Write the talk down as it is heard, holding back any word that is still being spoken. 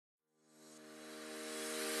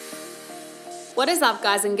What is up,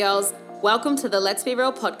 guys and girls? Welcome to the Let's Be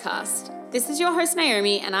Real podcast. This is your host,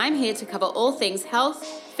 Naomi, and I'm here to cover all things health,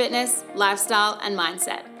 fitness, lifestyle, and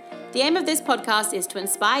mindset. The aim of this podcast is to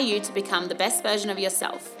inspire you to become the best version of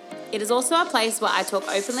yourself. It is also a place where I talk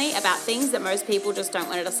openly about things that most people just don't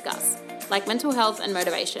want to discuss, like mental health and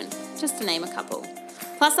motivation, just to name a couple.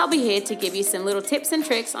 Plus, I'll be here to give you some little tips and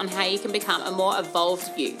tricks on how you can become a more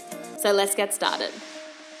evolved you. So let's get started.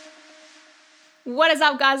 What is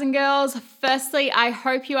up, guys and girls? Firstly, I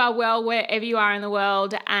hope you are well wherever you are in the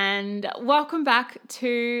world, and welcome back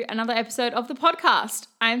to another episode of the podcast.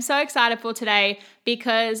 I'm so excited for today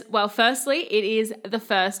because, well, firstly, it is the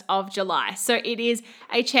 1st of July. So it is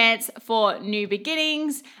a chance for new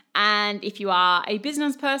beginnings. And if you are a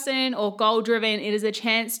business person or goal-driven, it is a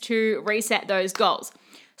chance to reset those goals.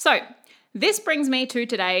 So this brings me to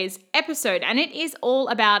today's episode, and it is all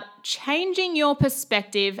about changing your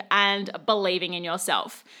perspective and believing in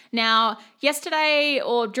yourself. Now, yesterday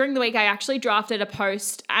or during the week, I actually drafted a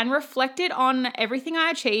post and reflected on everything I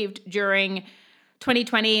achieved during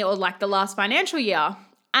 2020 or like the last financial year.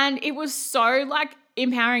 And it was so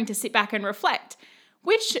empowering to sit back and reflect,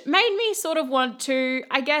 which made me sort of want to,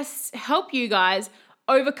 help you guys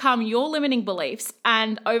overcome your limiting beliefs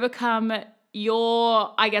and overcome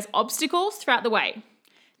your, obstacles throughout the way.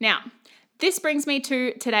 Now, this brings me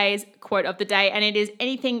to today's quote of the day, and it is,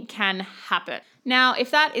 anything can happen. Now,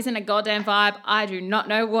 if that isn't a goddamn vibe, I do not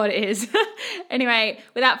know what is. Anyway,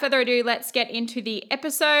 without further ado, let's get into the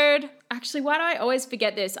episode. Actually, why do I always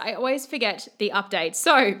forget this? I always forget the update.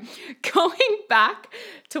 So going back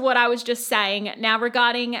to what I was just saying now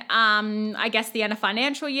regarding, the end of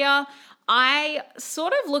financial year, I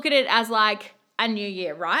sort of look at it as like a new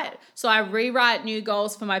year, right? So I rewrite new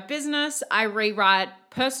goals for my business. I rewrite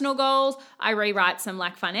personal goals. I rewrite some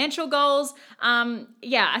financial goals.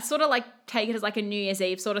 I sort of take it as a New Year's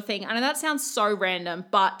Eve sort of thing. I know that sounds so random,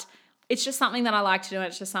 but it's just something that I like to do. And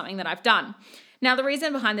it's just something that I've done. Now, the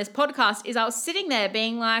reason behind this podcast is I was sitting there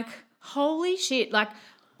being like, holy shit, I've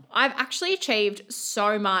actually achieved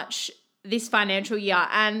so much this financial year.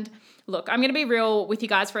 And look, I'm going to be real with you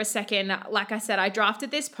guys for a second. Like I said, I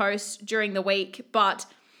drafted this post during the week, but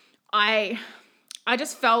I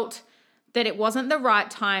just felt that it wasn't the right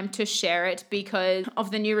time to share it because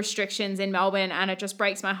of the new restrictions in Melbourne, and it just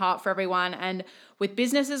breaks my heart for everyone. And with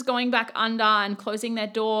businesses going back under and closing their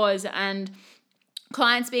doors and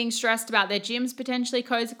clients being stressed about their gyms potentially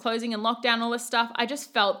closing and lockdown, all this stuff, I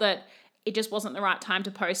just felt that it just wasn't the right time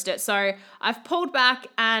to post it. So I've pulled back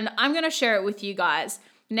and I'm going to share it with you guys.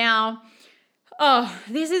 Now,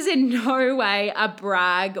 this is in no way a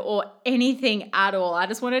brag or anything at all. I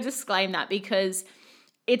just want to disclaim that because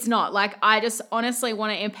it's not. I just honestly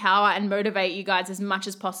want to empower and motivate you guys as much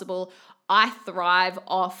as possible. I thrive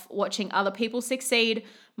off watching other people succeed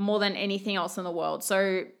more than anything else in the world.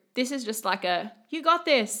 So this is just like a you got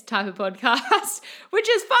this type of podcast, which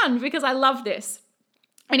is fun because I love this.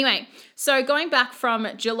 Anyway, so going back from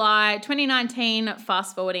July 2019,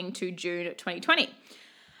 fast forwarding to June 2020.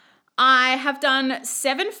 I have done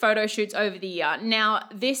 7 photo shoots over the year. Now,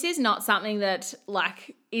 this is not something that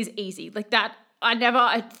is easy.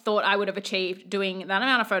 I thought I would have achieved doing that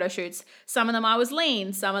amount of photo shoots. Some of them I was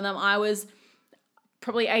lean. Some of them I was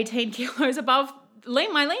probably 18 kilos above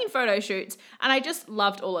my lean photo shoots. And I just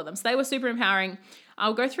loved all of them. So they were super empowering.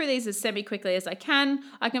 I'll go through these as semi-quickly as I can.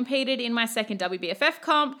 I competed in my second WBFF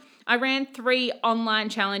comp. I ran 3 online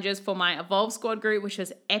challenges for my Evolve Squad group, which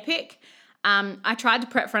was epic. I tried to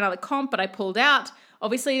prep for another comp, but I pulled out.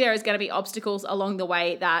 Obviously, there is going to be obstacles along the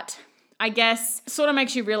way that I guess sort of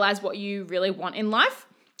makes you realize what you really want in life.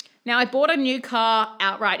 Now, I bought a new car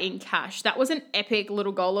outright in cash. That was an epic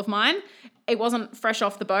little goal of mine. It wasn't fresh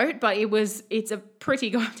off the boat, but it's a pretty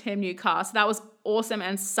goddamn new car. So that was awesome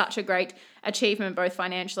and such a great achievement, both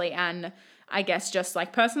financially and I guess just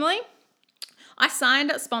personally. I signed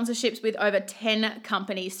sponsorships with over 10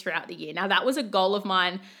 companies throughout the year. Now, that was a goal of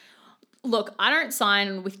mine. Look, I don't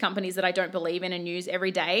sign with companies that I don't believe in and use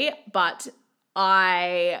every day, but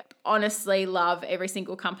I honestly love every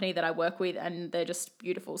single company that I work with and they're just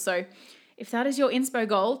beautiful. So if that is your inspo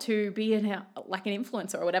goal to be an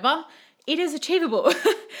influencer or whatever, it is achievable.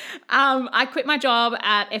 I quit my job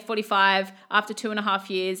at F45 after 2.5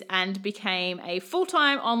 years and became a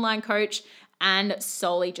full-time online coach and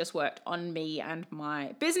solely just worked on me and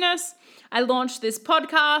my business. I launched this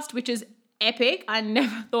podcast, which is epic. I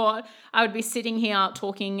never thought I would be sitting here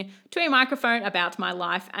talking to a microphone about my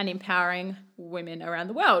life and empowering women around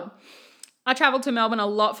the world. I traveled to Melbourne a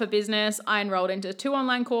lot for business. I enrolled into 2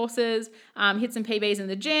 online courses, hit some PBs in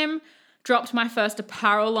the gym, dropped my first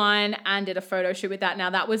apparel line and did a photo shoot with that. Now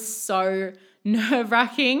that was so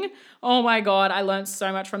nerve-wracking. Oh my God, I learned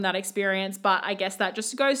so much from that experience. But I guess that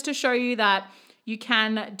just goes to show you that you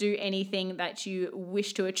can do anything that you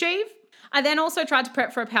wish to achieve. I then also tried to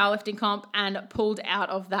prep for a powerlifting comp and pulled out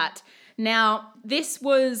of that. Now, this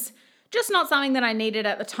was just not something that I needed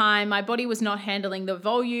at the time. My body was not handling the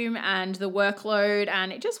volume and the workload,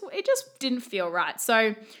 and it just didn't feel right.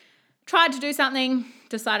 So tried to do something,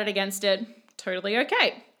 decided against it, totally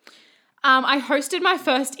okay. I hosted my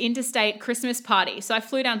first interstate Christmas party. So I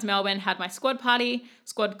flew down to Melbourne, had my squad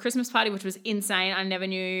Christmas party, which was insane. I never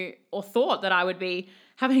knew or thought that I would be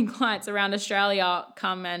having clients around Australia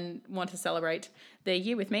come and want to celebrate their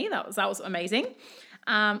year with me. That was amazing.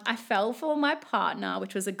 I fell for my partner,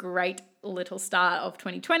 which was a great little start of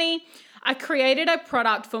 2020. I created a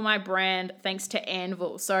product for my brand thanks to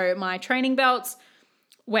Anvil. So my training belts,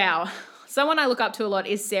 wow. Someone I look up to a lot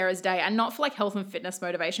is Sarah's Day, and not for like health and fitness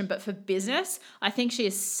motivation, but for business. I think she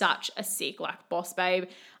is such a sick like boss babe.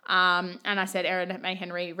 And I said Erin May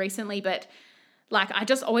Henry recently, but like I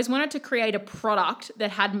just always wanted to create a product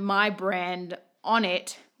that had my brand on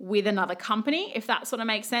it with another company, if that sort of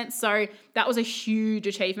makes sense. So that was a huge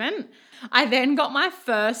achievement. I then got my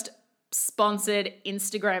first sponsored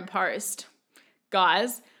Instagram post.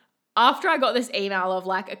 Guys, after I got this email of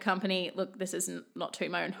like a company, look, this is not to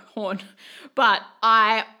my own horn, but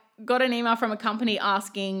I got an email from a company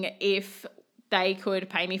asking if they could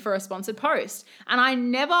pay me for a sponsored post. And I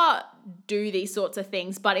never do these sorts of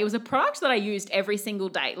things, but it was a product that I used every single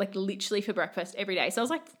day, like literally for breakfast every day. So I was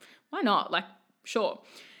like, why not? Like, sure.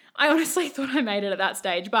 I honestly thought I made it at that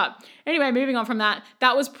stage. But anyway, moving on from that,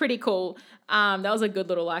 that was pretty cool. That was a good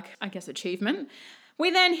little, like, I guess, achievement. We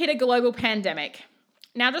then hit a global pandemic.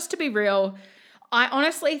 Now, just to be real, I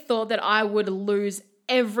honestly thought that I would lose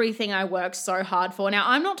everything I worked so hard for. Now,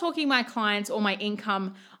 I'm not talking my clients or my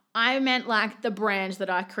income. I meant like the brand that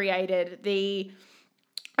I created,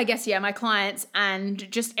 my clients,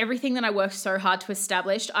 and just everything that I worked so hard to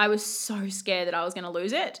establish. I was so scared that I was going to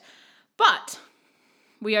lose it. But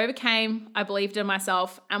we overcame, I believed in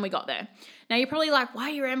myself, and we got there. Now, you're probably like, why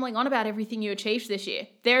are you rambling on about everything you achieved this year?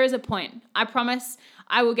 There is a point. I promise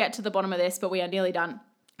I will get to the bottom of this, but we are nearly done.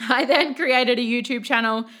 I then created a YouTube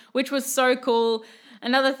channel, which was so cool.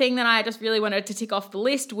 Another thing that I just really wanted to tick off the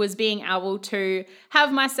list was being able to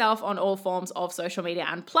have myself on all forms of social media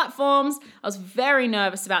and platforms. I was very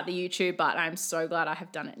nervous about the YouTube, but I'm so glad I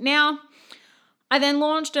have done it now. I then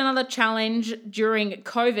launched another challenge during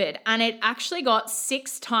COVID, and it actually got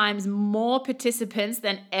 6 times more participants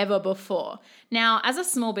than ever before. Now, as a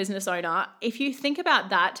small business owner, if you think about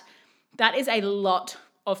that, that is a lot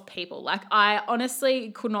of people. Like, I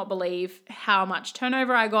honestly could not believe how much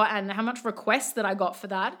turnover I got and how much requests that I got for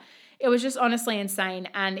that. It was just honestly insane,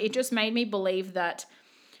 and it just made me believe that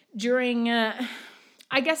during,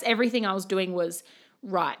 I guess everything I was doing was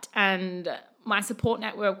right, and my support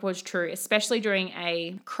network was true, especially during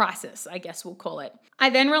a crisis, I guess we'll call it.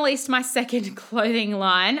 I then released my second clothing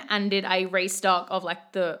line and did a restock of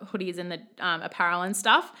like the hoodies and the apparel and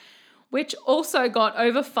stuff, which also got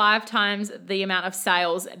over 5 times the amount of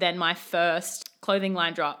sales than my first clothing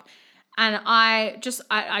line drop. And I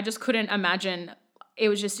just couldn't imagine. It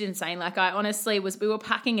was just insane. Like, I honestly we were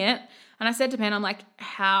packing it, and I said to Ben, I'm like,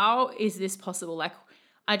 how is this possible? Like,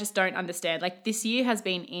 I just don't understand. Like, this year has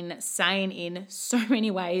been insane in so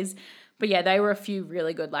many ways. But yeah, they were a few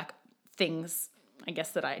really good like things, I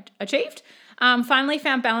guess, that I achieved. Finally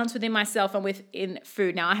found balance within myself and within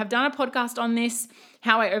food. Now, I have done a podcast on this,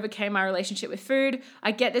 how I overcame my relationship with food.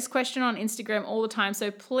 I get this question on Instagram all the time,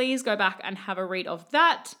 so please go back and have a read of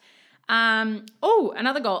that.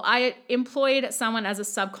 Another goal. I employed someone as a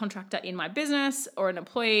subcontractor in my business, or an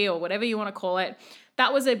employee, or whatever you want to call it.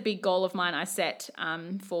 That was a big goal of mine I set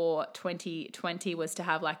for 2020, was to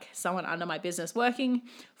have like someone under my business working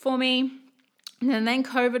for me. And then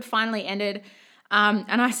COVID finally ended,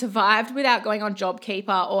 and I survived without going on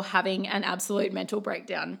JobKeeper or having an absolute mental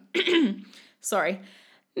breakdown. Sorry.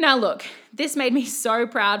 Now look, this made me so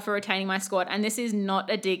proud for retaining my squad, and this is not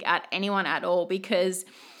a dig at anyone at all, because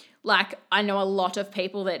like, I know a lot of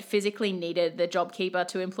people that physically needed the JobKeeper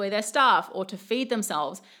to employ their staff or to feed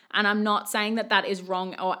themselves. And I'm not saying that that is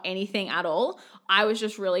wrong or anything at all. I was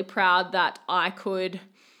just really proud that I could,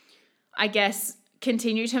 I guess,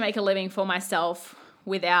 continue to make a living for myself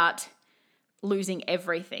without losing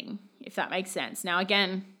everything, if that makes sense. Now,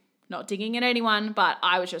 again, not digging at anyone, but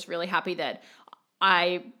I was just really happy that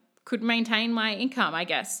I could maintain my income, I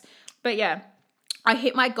guess. But yeah, I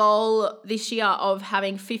hit my goal this year of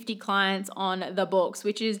having 50 clients on the books,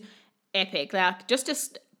 which is epic. Like, just to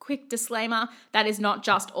quick disclaimer, that is not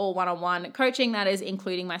just all one-on-one coaching. That is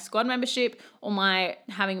including my squad membership or my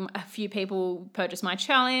having a few people purchase my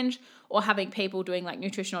challenge or having people doing like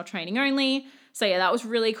nutritional training only. So yeah, that was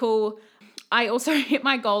really cool. I also hit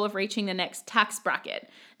my goal of reaching the next tax bracket.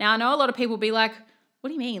 Now I know a lot of people be like, what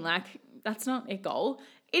do you mean? Like, that's not a goal.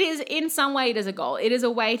 It is, in some way, it is a goal. It is a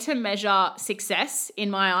way to measure success in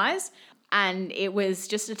my eyes. And it was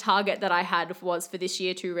just a target that I had was for this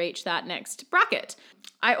year to reach that next bracket.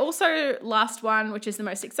 I also, last one, which is the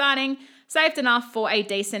most exciting, saved enough for a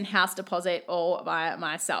decent house deposit all by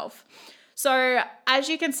myself. So as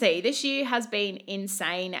you can see, this year has been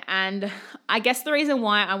insane. And I guess the reason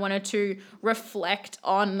why I wanted to reflect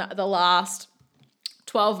on the last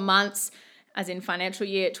 12 months, as in financial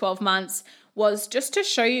year, 12 months, was just to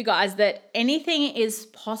show you guys that anything is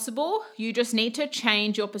possible. You just need to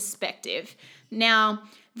change your perspective. Now,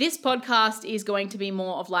 this podcast is going to be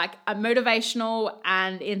more of like a motivational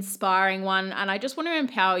and inspiring one. And I just want to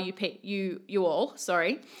empower you all,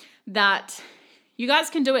 that you guys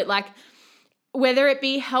can do it. Like, whether it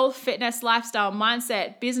be health, fitness, lifestyle,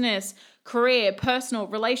 mindset, business, career, personal,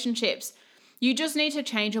 relationships, you just need to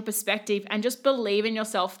change your perspective and just believe in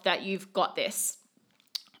yourself that you've got this.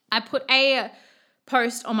 I put a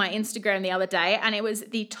post on my Instagram the other day, and it was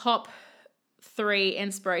the top 3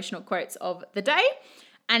 inspirational quotes of the day.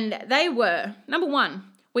 And they were, number 1,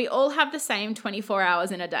 we all have the same 24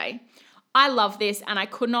 hours in a day. I love this, and I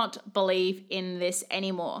could not believe in this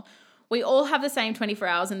anymore. We all have the same 24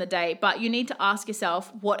 hours in the day, but you need to ask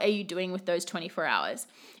yourself, what are you doing with those 24 hours?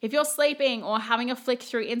 If you're sleeping or having a flick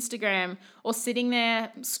through Instagram or sitting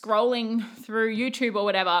there scrolling through YouTube or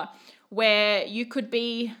whatever, where you could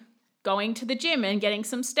be going to the gym and getting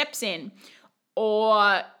some steps in,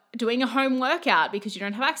 or doing a home workout because you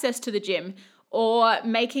don't have access to the gym, or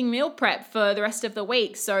making meal prep for the rest of the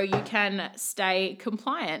week so you can stay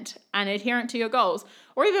compliant and adherent to your goals,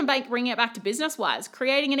 or even bringing it back to business-wise,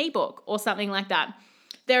 creating an ebook or something like that.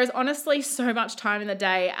 There is honestly so much time in the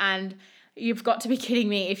day, and you've got to be kidding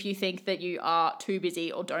me if you think that you are too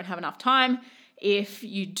busy or don't have enough time. If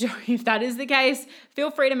that is the case, feel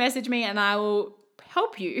free to message me and I will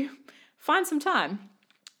help you find some time.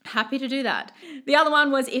 Happy to do that. The other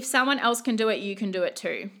one was, if someone else can do it, you can do it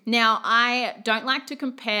too. Now, I don't like to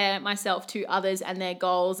compare myself to others and their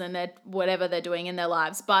goals and their whatever they're doing in their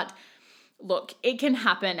lives, but look, it can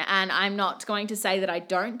happen, and I'm not going to say that I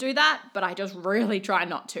don't do that, but I just really try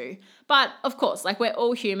not to. But of course, like, we're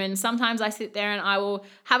all human. Sometimes I sit there and I will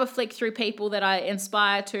have a flick through people that I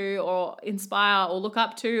inspire or look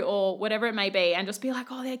up to or whatever it may be, and just be like,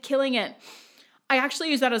 oh, they're killing it. I actually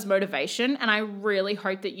use that as motivation, and I really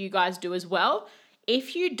hope that you guys do as well.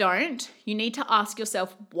 If you don't, you need to ask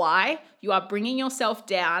yourself why you are bringing yourself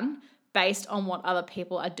down based on what other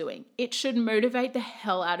people are doing. It should motivate the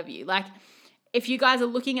hell out of you. Like, if you guys are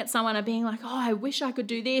looking at someone and being like, oh, I wish I could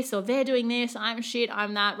do this, or they're doing this, I'm shit,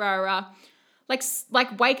 I'm that, rah.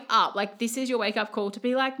 Like wake up. Like, this is your wake up call to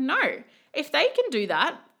be like, no, if they can do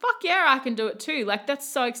that, fuck yeah, I can do it too. Like, that's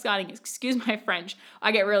so exciting. Excuse my French.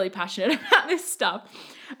 I get really passionate about this stuff.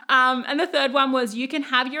 And the third one was, you can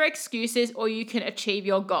have your excuses or you can achieve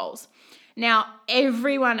your goals. Now,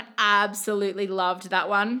 everyone absolutely loved that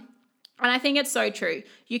one. And I think it's so true.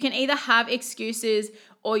 You can either have excuses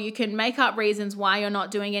or you can make up reasons why you're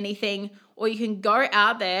not doing anything, or you can go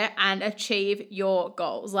out there and achieve your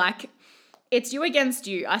goals. Like, it's you against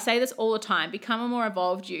you. I say this all the time. Become a more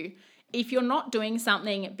evolved you. If you're not doing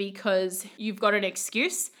something because you've got an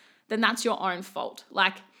excuse, then that's your own fault.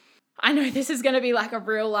 Like, I know this is going to be like a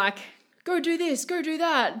real, like, go do this, go do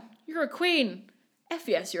that. You're a queen. F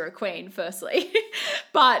yes, you're a queen, firstly.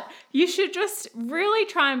 But you should just really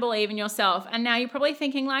try and believe in yourself. And now you're probably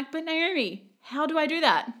thinking like, but Naomi, how do I do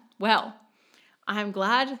that? Well, I'm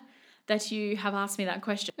glad that you have asked me that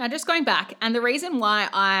question. Now, just going back, and the reason why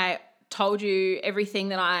I told you everything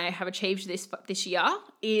that I have achieved this year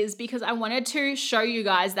is because I wanted to show you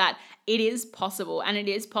guys that it is possible, and it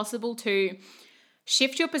is possible to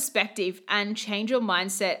shift your perspective and change your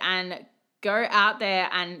mindset and go out there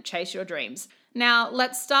and chase your dreams. Now,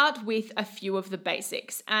 let's start with a few of the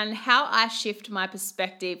basics, and how I shift my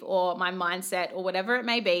perspective or my mindset or whatever it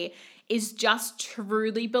may be is just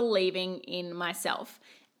truly believing in myself.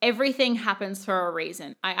 Everything happens for a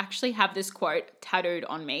reason. I actually have this quote tattooed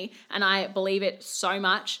on me, and I believe it so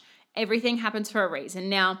much. Everything happens for a reason.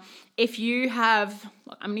 Now, if you have,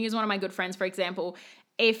 I'm going to use one of my good friends, for example.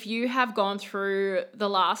 If you have gone through the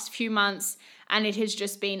last few months and it has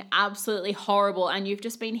just been absolutely horrible, and you've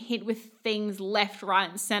just been hit with things left, right,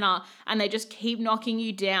 and center, and they just keep knocking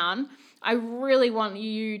you down, I really want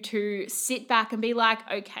you to sit back and be like,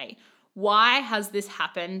 okay, Why has this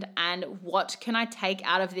happened and what can I take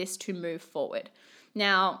out of this to move forward?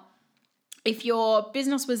 Now, if your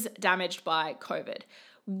business was damaged by COVID,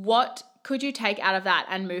 what could you take out of that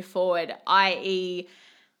and move forward? I.e.,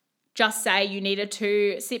 just say you needed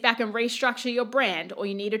to sit back and restructure your brand, or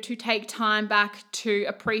you needed to take time back to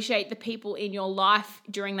appreciate the people in your life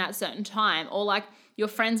during that certain time, or like your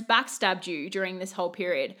friends backstabbed you during this whole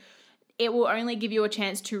period. It will only give you a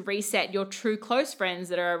chance to reset your true close friends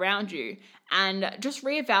that are around you and just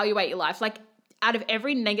reevaluate your life. Like, out of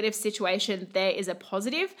every negative situation, there is a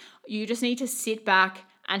positive. You just need to sit back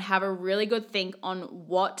and have a really good think on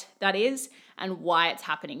what that is and why it's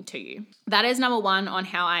happening to you. That is number one on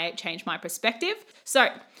how I changed my perspective. So,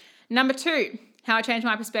 number two, how I changed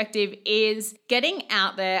my perspective is getting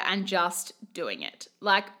out there and just doing it.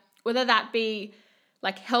 Like, whether that be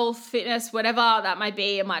like health, fitness, whatever that might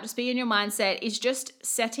be, it might just be in your mindset, is just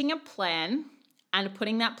setting a plan and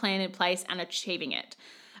putting that plan in place and achieving it.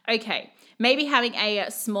 Okay, maybe having a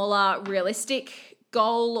smaller, realistic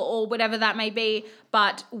goal or whatever that may be,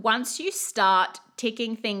 but once you start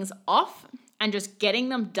ticking things off and just getting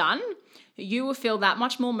them done, you will feel that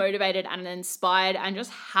much more motivated and inspired and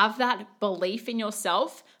just have that belief in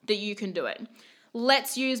yourself that you can do it.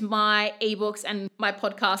 Let's use my ebooks and my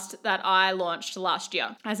podcast that I launched last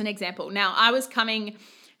year as an example. Now, I was coming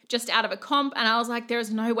just out of a comp and I was like,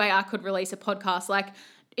 there's no way I could release a podcast. Like,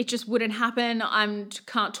 it just wouldn't happen. I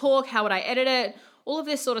can't talk. How would I edit it? All of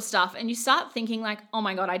this sort of stuff. And you start thinking like, oh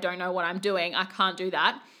my God, I don't know what I'm doing. I can't do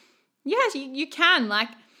that. Yes, you can. Like,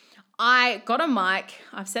 I got a mic.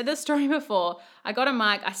 I've said this story before. I got a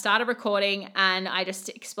mic. I started recording and I just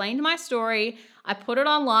explained my story. I put it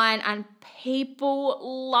online and people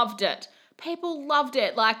loved it. People loved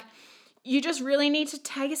it. Like, you just really need to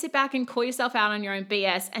take a sit back and call yourself out on your own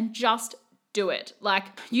BS and just do it. Like,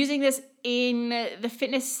 using this in the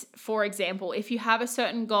fitness, for example, if you have a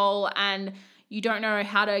certain goal and you don't know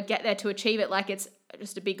how to get there to achieve it, like it's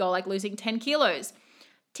just a big goal like losing 10 kilos,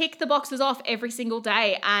 tick the boxes off every single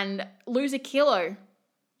day and lose a kilo.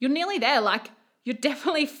 You're nearly there. Like, you're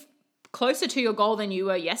definitely closer to your goal than you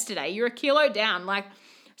were yesterday. You're a kilo down. Like,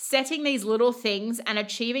 setting these little things and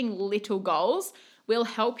achieving little goals will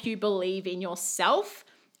help you believe in yourself,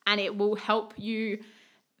 and it will help you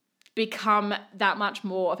become that much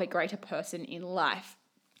more of a greater person in life.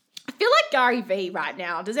 I feel like Gary Vee right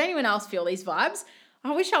now. Does anyone else feel these vibes?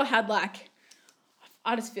 I wish I had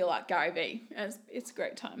I just feel like Gary Vee. It's a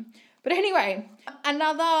great time. But anyway,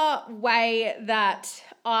 another way that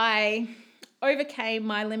I overcame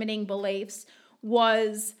my limiting beliefs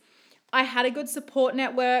was I had a good support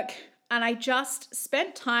network and I just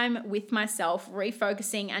spent time with myself,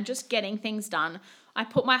 refocusing and just getting things done. I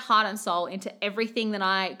put my heart and soul into everything that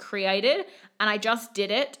I created and I just did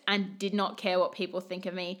it and did not care what people think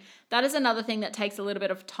of me. That is another thing that takes a little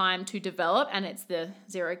bit of time to develop, and it's the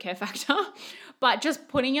zero care factor. But just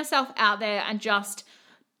putting yourself out there and just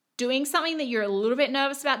doing something that you're a little bit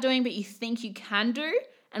nervous about doing, but you think you can do.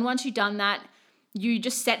 And once you've done that, you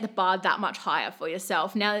just set the bar that much higher for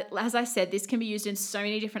yourself. Now, as I said, this can be used in so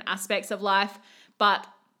many different aspects of life, but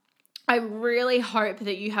I really hope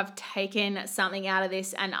that you have taken something out of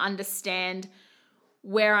this and understand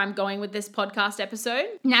where I'm going with this podcast episode.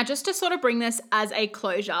 Now, just to sort of bring this as a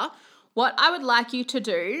closure, what I would like you to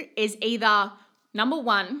do is either, number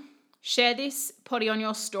one, share this potty on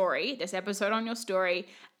your story, this episode on your story,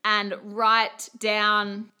 and write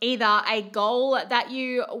down either a goal that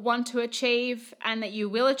you want to achieve and that you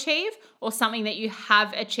will achieve, or something that you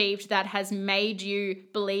have achieved that has made you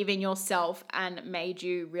believe in yourself and made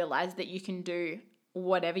you realize that you can do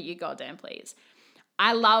whatever you goddamn please.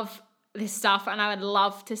 I love this stuff and I would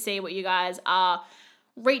love to see what you guys are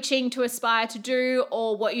reaching to aspire to do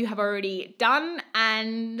or what you have already done.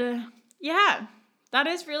 And yeah, that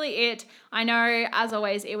is really it. I know, as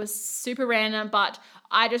always, it was super random, but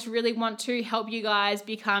I just really want to help you guys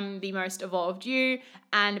become the most evolved you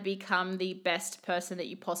and become the best person that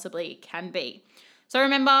you possibly can be. So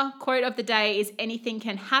remember, quote of the day is anything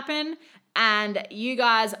can happen, and you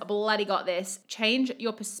guys bloody got this. Change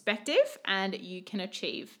your perspective and you can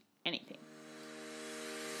achieve anything.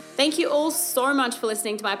 Thank you all so much for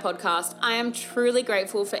listening to my podcast. I am truly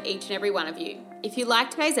grateful for each and every one of you. If you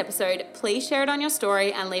liked today's episode, please share it on your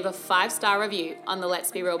story and leave a 5-star review on the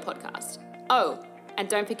Let's Be Real podcast. Oh, and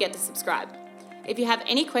don't forget to subscribe. If you have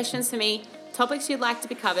any questions for me, topics you'd like to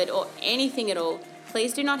be covered, or anything at all,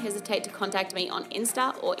 please do not hesitate to contact me on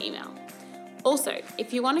Insta or email. Also,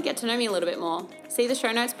 if you want to get to know me a little bit more, see the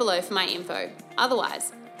show notes below for my info.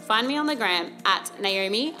 Otherwise, find me on the gram at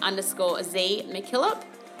Naomi_Z McKillop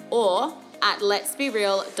or at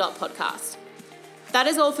letsbereal.podcast. That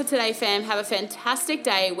is all for today, fam. Have a fantastic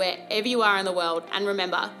day wherever you are in the world. And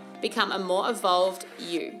remember, become a more evolved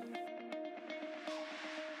you.